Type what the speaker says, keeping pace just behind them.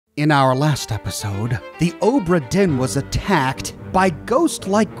In our last episode, the Obra Dinn was attacked by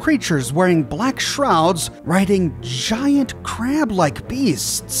ghost-like creatures wearing black shrouds riding giant crab-like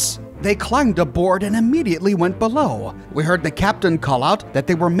beasts. They climbed aboard and immediately went below. We heard the captain call out that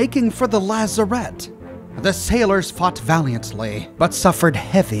they were making for the lazarette. The sailors fought valiantly, but suffered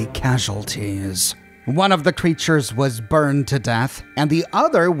heavy casualties. One of the creatures was burned to death, and the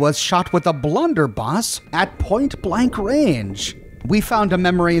other was shot with a blunderbuss at point-blank range. We found a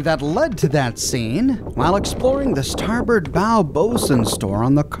memory that led to that scene while exploring the starboard bow bosun store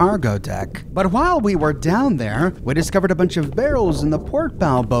on the cargo deck. But while we were down there, we discovered a bunch of barrels in the port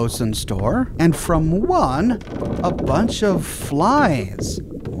bow bosun store, and from one, a bunch of flies.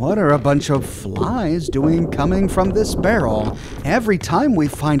 What are a bunch of flies doing coming from this barrel? Every time we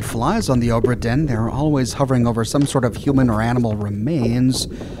find flies on the Obra Dinn, they're always hovering over some sort of human or animal remains.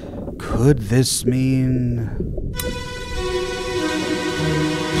 Could this mean...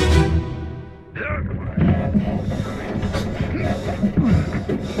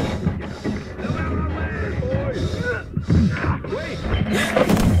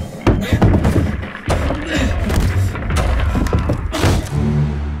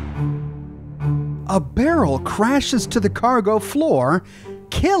 A barrel crashes to the cargo floor,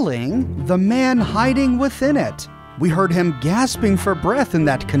 killing the man hiding within it. We heard him gasping for breath in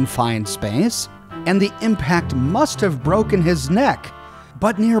that confined space, and the impact must have broken his neck.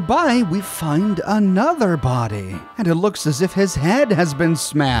 But nearby, we find another body, and it looks as if his head has been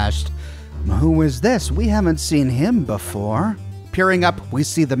smashed. Who is this? We haven't seen him before. Peering up, we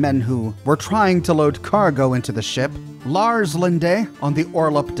see the men who were trying to load cargo into the ship. Lars Linde on the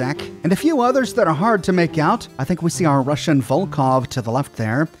Orlop deck, and a few others that are hard to make out. I think we see our Russian Volkov to the left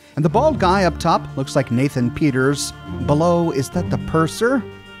there. And the bald guy up top looks like Nathan Peters. Below, is that the purser?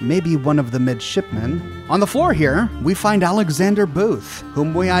 Maybe one of the midshipmen. On the floor here, we find Alexander Booth,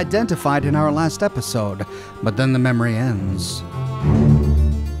 whom we identified in our last episode. But then the memory ends.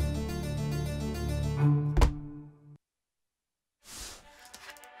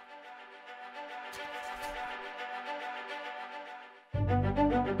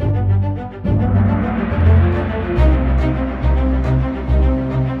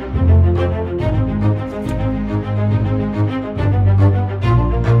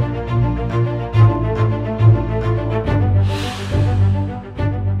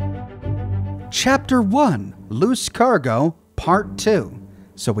 Chapter 1, Loose Cargo, Part 2.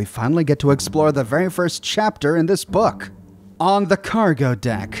 So we finally get to explore the very first chapter in this book. On the cargo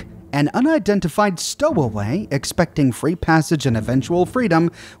deck, an unidentified stowaway, expecting free passage and eventual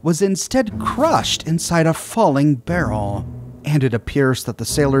freedom, was instead crushed inside a falling barrel. And it appears that the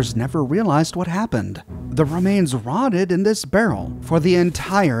sailors never realized what happened. The remains rotted in this barrel for the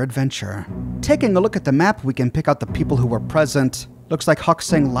entire adventure. Taking a look at the map, we can pick out the people who were present. Looks like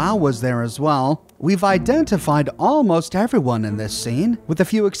Hokseng Lao was there as well. We've identified almost everyone in this scene, with a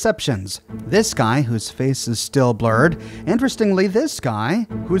few exceptions. This guy, whose face is still blurred. Interestingly, this guy,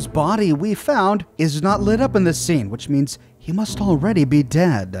 whose body we found, is not lit up in this scene, which means he must already be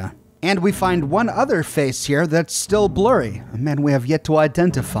dead. And we find one other face here that's still blurry, a man we have yet to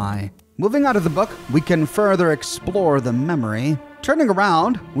identify. Moving out of the book, we can further explore the memory. Turning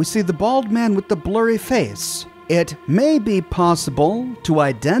around, we see the bald man with the blurry face. It may be possible to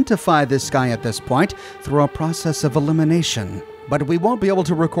identify this guy at this point through a process of elimination, but we won't be able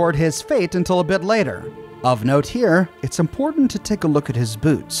to record his fate until a bit later. Of note here, it's important to take a look at his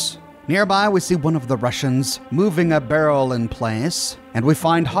boots. Nearby, we see one of the Russians moving a barrel in place, and we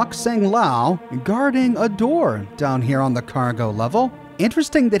find Hokseng Lao guarding a door down here on the cargo level.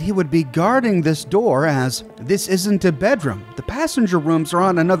 Interesting that he would be guarding this door, as this isn't a bedroom. The passenger rooms are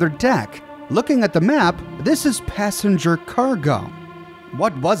on another deck. Looking at the map, this is passenger cargo.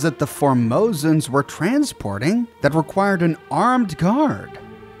 What was it the Formosans were transporting that required an armed guard?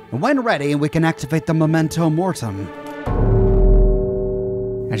 When ready, we can activate the Memento Mortem.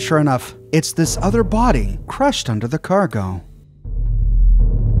 And sure enough, it's this other body crushed under the cargo.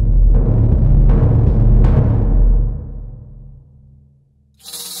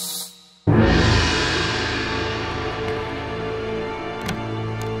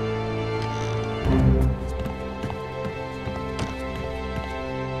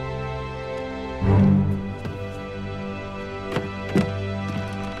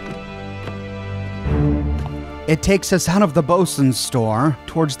 It takes us out of the bosun's store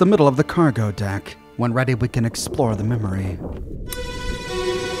towards the middle of the cargo deck. When ready, we can explore the memory.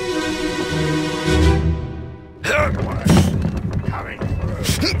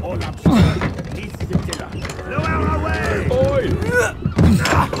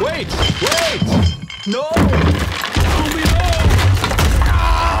 Wait! No! Down below!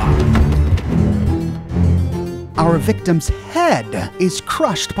 our victim's head is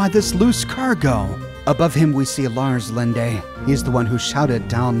crushed by this loose cargo. Above him we see Lars Linde. He's the one who shouted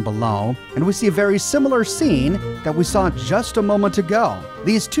down below. And we see a very similar scene that we saw just a moment ago.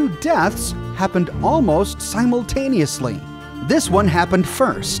 These two deaths happened almost simultaneously. This one happened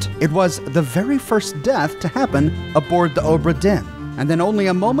first. It was the very first death to happen aboard the Obra Dinn. And then only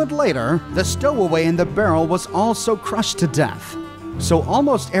a moment later, the stowaway in the barrel was also crushed to death. So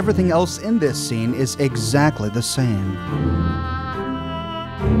almost everything else in this scene is exactly the same.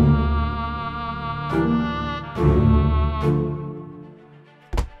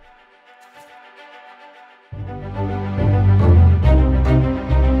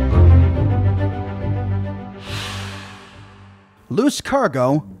 Loose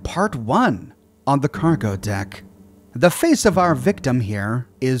Cargo, Part 1, on the cargo deck. The face of our victim here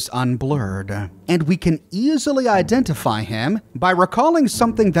is unblurred, and we can easily identify him by recalling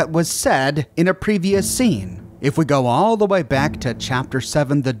something that was said in a previous scene. If we go all the way back to Chapter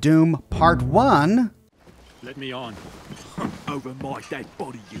 7, The Doom, Part 1... Let me on. Over my dead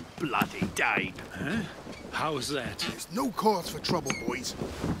body, you bloody Dane. Huh? How's that? There's no cause for trouble, boys.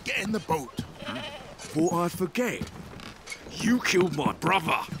 Get in the boat. Thought I'd forget. You killed my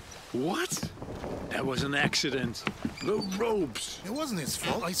brother. What? That was an accident. The ropes. It wasn't his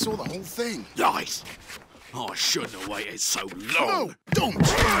fault. I saw the whole thing. Lies. I shouldn't have waited so long. No, don't.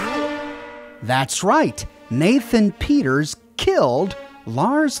 That's right. Nathan Peters killed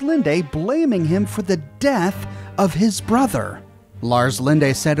Lars Linde, blaming him for the death of his brother. Lars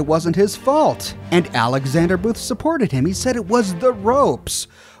Linde said it wasn't his fault, and Alexander Booth supported him. He said it was the ropes.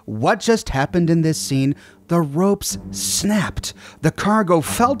 What just happened in this scene? The ropes snapped. The cargo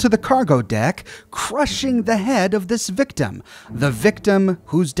fell to the cargo deck, crushing the head of this victim. The victim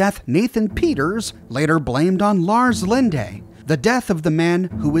whose death Nathan Peters later blamed on Lars Linde. The death of the man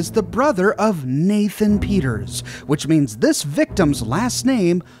who is the brother of Nathan Peters, which means this victim's last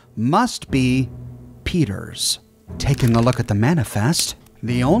name must be Peters. Taking a look at the manifest,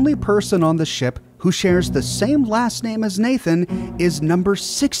 the only person on the ship who shares the same last name as Nathan is number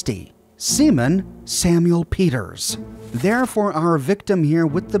 60, Seaman Samuel Peters. Therefore, our victim here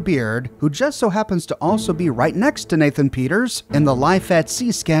with the beard, who just so happens to also be right next to Nathan Peters in the Life at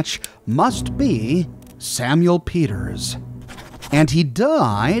Sea sketch, must be Samuel Peters. And he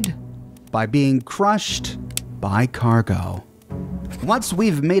died by being crushed by cargo. Once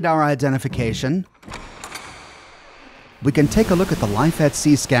we've made our identification, we can take a look at the Life at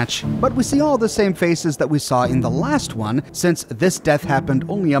Sea sketch, but we see all the same faces that we saw in the last one, since this death happened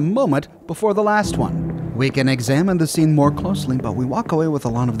only a moment before the last one. We can examine the scene more closely, but we walk away with a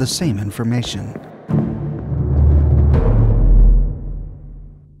lot of the same information.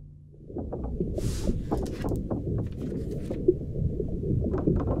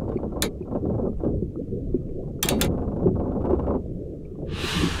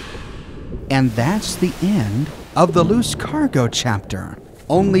 And that's the end of the Loose Cargo chapter.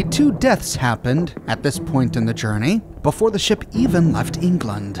 Only 2 deaths happened at this point in the journey before the ship even left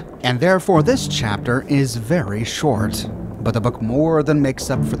England, and therefore this chapter is very short. But the book more than makes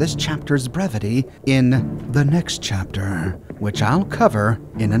up for this chapter's brevity in the next chapter, which I'll cover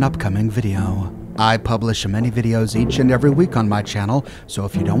in an upcoming video. I publish many videos each and every week on my channel, so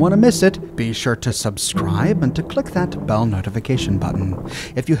if you don't want to miss it, be sure to subscribe and to click that bell notification button.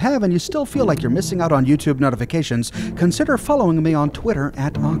 If you have and you still feel like you're missing out on YouTube notifications, consider following me on Twitter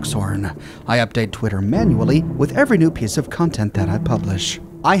at Oxhorn. I update Twitter manually with every new piece of content that I publish.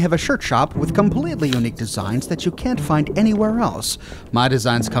 I have a shirt shop with completely unique designs that you can't find anywhere else. My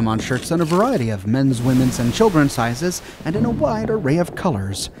designs come on shirts in a variety of men's, women's, and children's sizes, and in a wide array of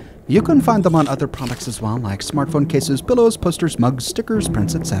colors. You can find them on other products as well, like smartphone cases, pillows, posters, mugs, stickers,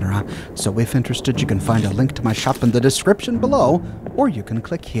 prints, etc. So if interested, you can find a link to my shop in the description below, or you can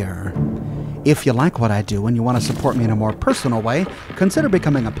click here. If you like what I do and you want to support me in a more personal way, consider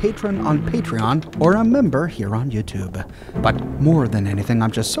becoming a patron on Patreon or a member here on YouTube. But more than anything,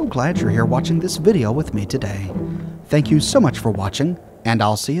 I'm just so glad you're here watching this video with me today. Thank you so much for watching, and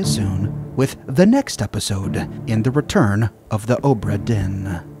I'll see you soon with the next episode in the return of the Obra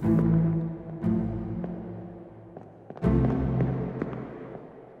Dinn.